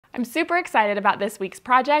I'm super excited about this week's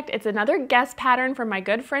project. It's another guest pattern from my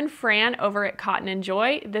good friend Fran over at Cotton &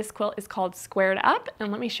 Joy. This quilt is called Squared Up,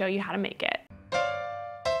 and let me show you how to make it.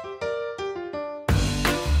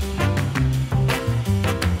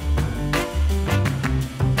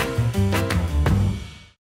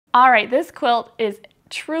 All right, this quilt is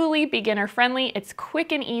truly beginner friendly. It's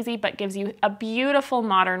quick and easy, but gives you a beautiful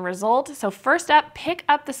modern result. So first up, pick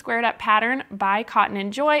up the Squared Up pattern by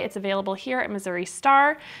Cotton & Joy. It's available here at Missouri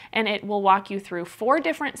Star, and it will walk you through 4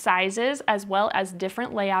 different sizes as well as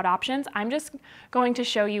different layout options. I'm just going to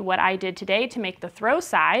show you what I did today to make the throw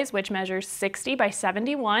size, which measures 60 by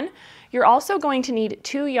 71. You're also going to need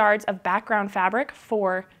 2 yards of background fabric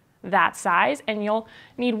for that size, and you'll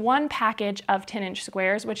need 1 package of 10-inch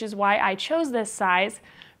squares, which is why I chose this size,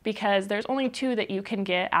 because there's only 2 that you can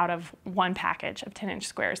get out of 1 package of 10-inch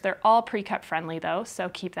squares. They're all pre-cut friendly though, so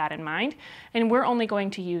keep that in mind. And we're only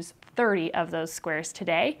going to use 30 of those squares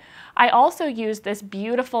today. I also used this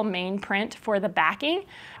beautiful main print for the backing.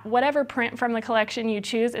 Whatever print from the collection you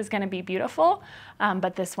choose is going to be beautiful,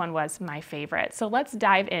 but this one was my favorite. So let's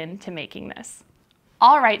dive into making this.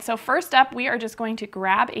 All right, so first up, we are just going to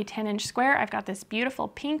grab a 10-inch square. I've got this beautiful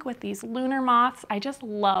pink with these lunar moths. I just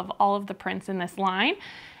love all of the prints in this line.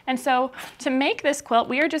 And so to make this quilt,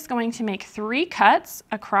 we are just going to make 3 cuts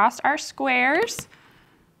across our squares.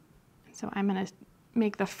 So I'm gonna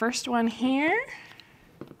make the first one here,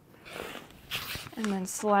 and then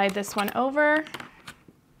slide this one over.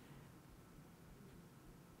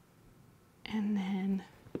 And then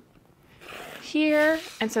here,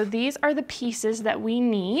 and so these are the pieces that we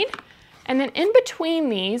need. And then in between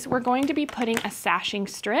these, we're going to be putting a sashing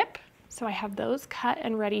strip. So I have those cut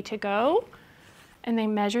and ready to go, and they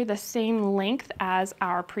measure the same length as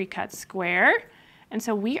our pre-cut square. And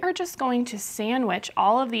so we are just going to sandwich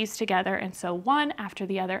all of these together, and so one after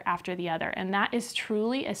the other after the other. And that is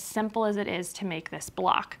truly as simple as it is to make this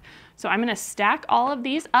block. So I'm gonna stack all of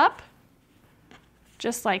these up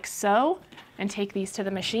just like so, and take these to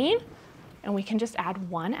the machine. And we can just add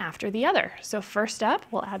one after the other. So first up,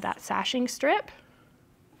 we'll add that sashing strip.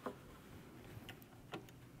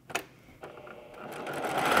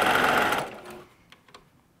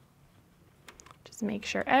 Just make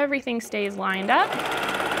sure everything stays lined up.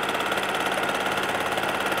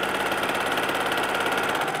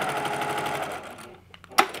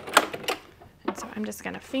 And so I'm just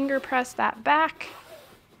gonna finger press that back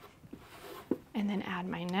and then add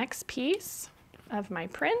my next piece of my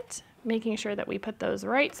print, making sure that we put those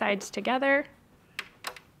right sides together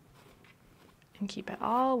and keep it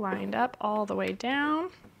all lined up all the way down.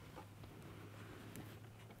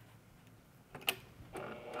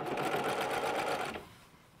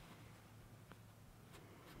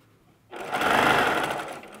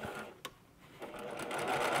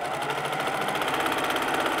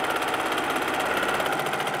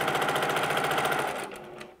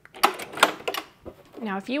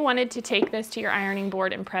 Now, if you wanted to take this to your ironing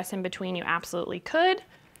board and press in between, you absolutely could.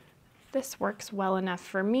 This works well enough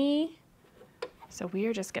for me. So we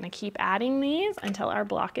are just going to keep adding these until our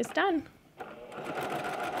block is done.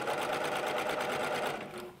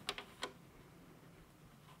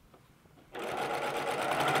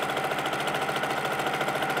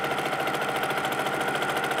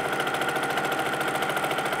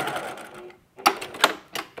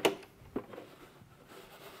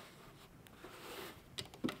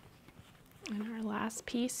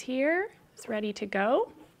 Piece here is ready to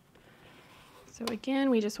go. So again,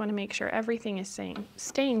 we just want to make sure everything is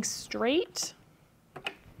staying straight.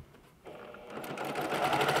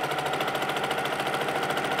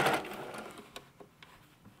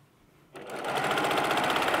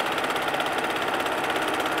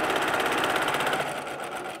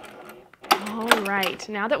 All right,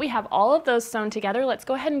 now that we have all of those sewn together, let's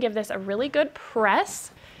go ahead and give this a really good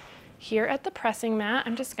press. Here at the pressing mat,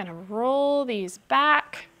 I'm just gonna roll these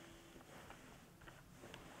back,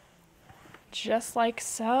 just like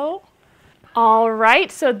so. All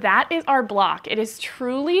right, so that is our block. It is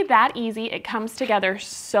truly that easy. It comes together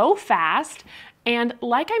so fast. And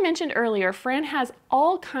like I mentioned earlier, Fran has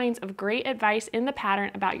all kinds of great advice in the pattern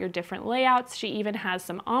about your different layouts. She even has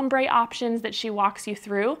some ombre options that she walks you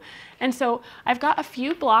through. And so I've got a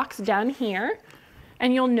few blocks done here.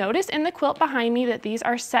 And you'll notice in the quilt behind me that these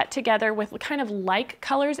are set together with kind of like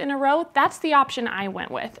colors in a row. That's the option I went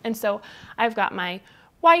with. And so I've got my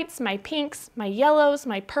whites, my pinks, my yellows,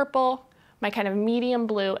 my purple, my kind of medium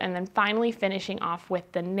blue, and then finally finishing off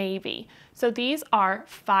with the navy. So these are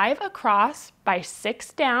 5 across by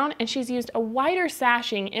 6 down, and she's used a wider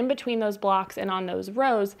sashing in between those blocks and on those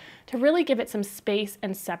rows to really give it some space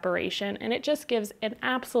and separation. And it just gives an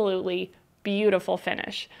absolutely beautiful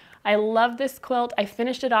finish. I love this quilt. I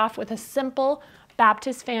finished it off with a simple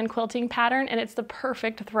Baptist fan quilting pattern, and it's the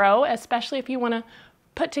perfect throw, especially if you want to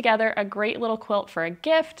put together a great little quilt for a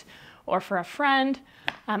gift or for a friend.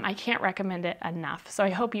 I can't recommend it enough. So I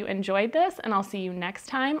hope you enjoyed this, and I'll see you next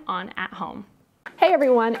time on At Home. Hey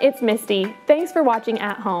everyone, it's Misty. Thanks for watching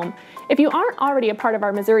At Home. If you aren't already a part of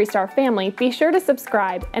our Missouri Star family, be sure to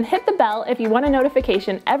subscribe and hit the bell if you want a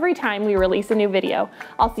notification every time we release a new video.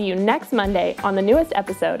 I'll see you next Monday on the newest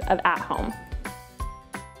episode of At Home.